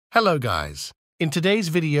Hello guys, in today's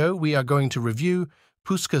video we are going to review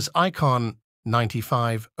PUSKAS Icon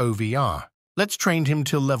 95 OVR. Let's train him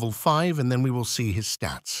till level 5 and then we will see his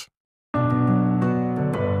stats.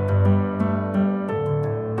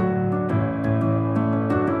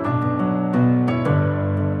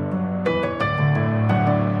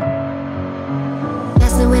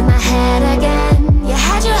 Messing with my head again. You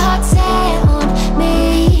had your heart set on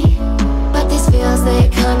me, but these feels, they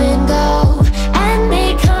come and go, and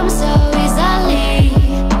they come so easily.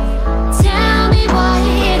 Tell me what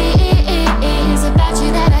it is about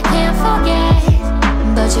you that I can't forget,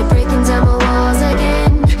 but you're breaking down my walls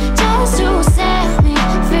again, just to set me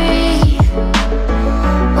free.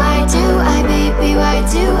 Why do I, baby, why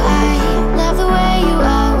do I love the way you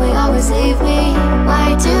always leave me?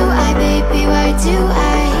 Why do I, baby, why do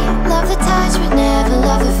I love the touch but never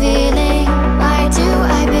love the feeling?